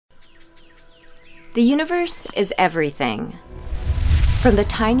The universe is everything, from the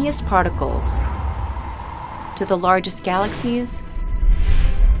tiniest particles to the largest galaxies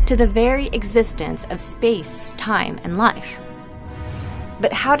to the very existence of space, time, and life.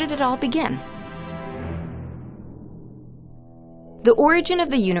 But how did it all begin? The origin of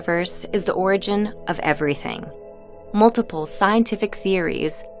the universe is the origin of everything. Multiple scientific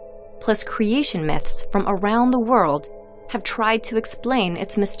theories, plus creation myths from around the world, have tried to explain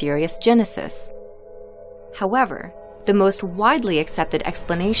its mysterious genesis. However, the most widely accepted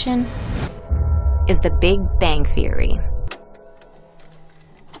explanation is the Big Bang Theory.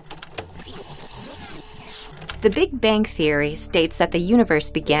 The Big Bang Theory states that the universe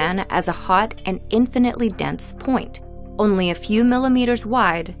began as a hot and infinitely dense point. Only a few millimeters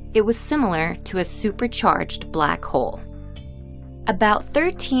wide, it was similar to a supercharged black hole. About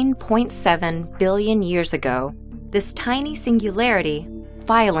 13.7 billion years ago, this tiny singularity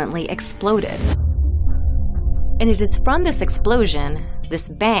violently exploded. And it is from this explosion, this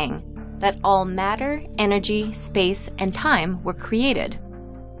bang, that all matter, energy, space, and time were created.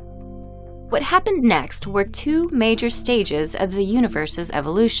 What happened next were two major stages of the universe's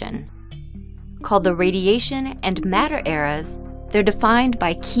evolution. Called the radiation and matter eras, they're defined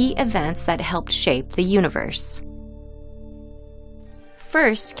by key events that helped shape the universe.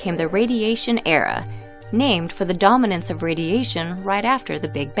 First came the radiation era, named for the dominance of radiation right after the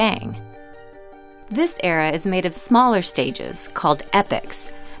Big Bang. This era is made of smaller stages, called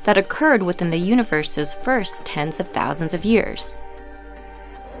epochs, that occurred within the universe's first tens of thousands of years.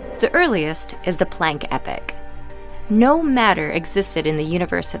 The earliest is the Planck epoch. No matter existed in the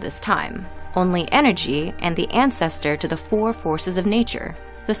universe at this time, only energy and the ancestor to the four forces of nature,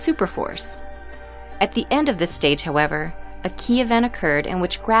 the superforce. At the end of this stage, however, a key event occurred in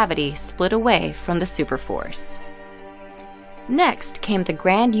which gravity split away from the superforce. Next came the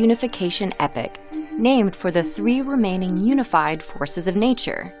Grand Unification epoch, named for the three remaining unified forces of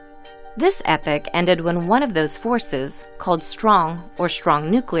nature. This epoch ended when one of those forces, called strong or strong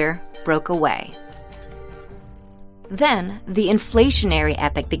nuclear, broke away. Then, the inflationary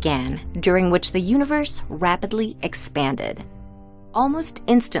epoch began, during which the universe rapidly expanded. Almost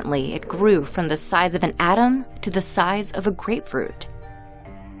instantly, it grew from the size of an atom to the size of a grapefruit.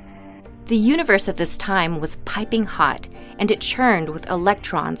 The universe at this time was piping hot, and it churned with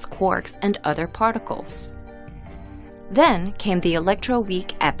electrons, quarks, and other particles. Then came the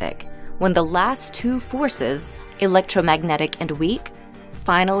electroweak epoch, when the last two forces, electromagnetic and weak,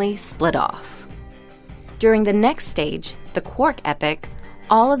 finally split off. During the next stage, the quark epoch,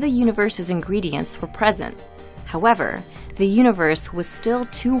 all of the universe's ingredients were present. However, the universe was still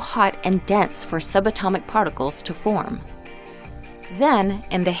too hot and dense for subatomic particles to form. Then,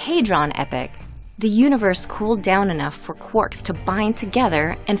 in the hadron epoch, the universe cooled down enough for quarks to bind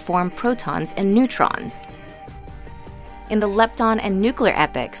together and form protons and neutrons. In the lepton and nuclear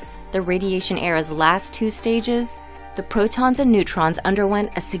epochs, the radiation era's last two stages, the protons and neutrons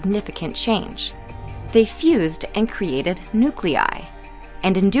underwent a significant change. They fused and created nuclei,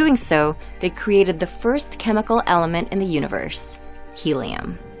 and in doing so, they created the first chemical element in the universe,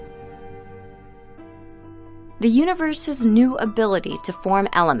 helium. The universe's new ability to form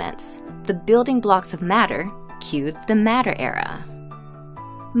elements, the building blocks of matter, cued the matter era.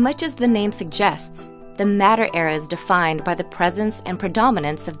 Much as the name suggests, the matter era is defined by the presence and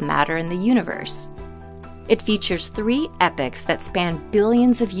predominance of matter in the universe. It features three epochs that span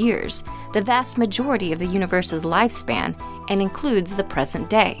billions of years, the vast majority of the universe's lifespan, and includes the present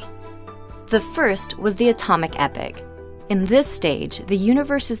day. The first was the atomic epoch. In this stage, the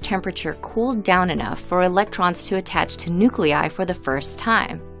universe's temperature cooled down enough for electrons to attach to nuclei for the first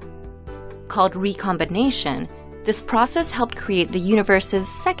time. Called recombination, this process helped create the universe's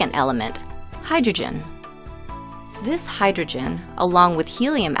second element, hydrogen. This hydrogen, along with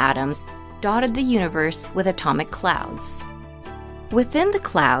helium atoms, dotted the universe with atomic clouds. Within the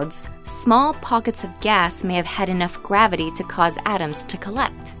clouds, small pockets of gas may have had enough gravity to cause atoms to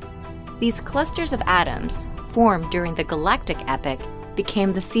collect. These clusters of atoms, formed during the galactic epoch,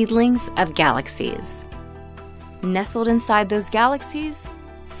 became the seedlings of galaxies. Nestled inside those galaxies,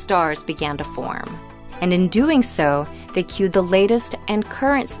 stars began to form. And in doing so, they cued the latest and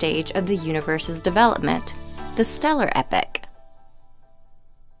current stage of the universe's development, the stellar epoch.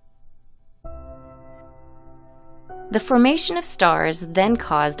 The formation of stars then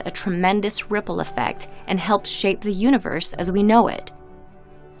caused a tremendous ripple effect and helped shape the universe as we know it.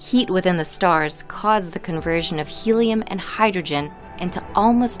 Heat within the stars caused the conversion of helium and hydrogen into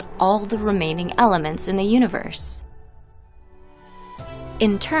almost all the remaining elements in the universe.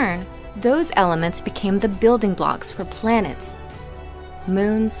 In turn, those elements became the building blocks for planets,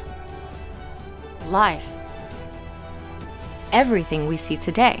 moons, life, everything we see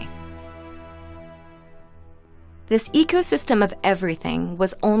today. This ecosystem of everything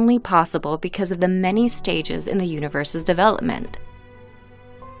was only possible because of the many stages in the universe's development.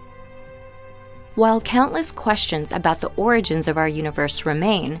 While countless questions about the origins of our universe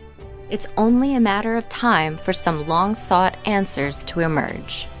remain, it's only a matter of time for some long-sought answers to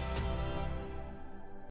emerge.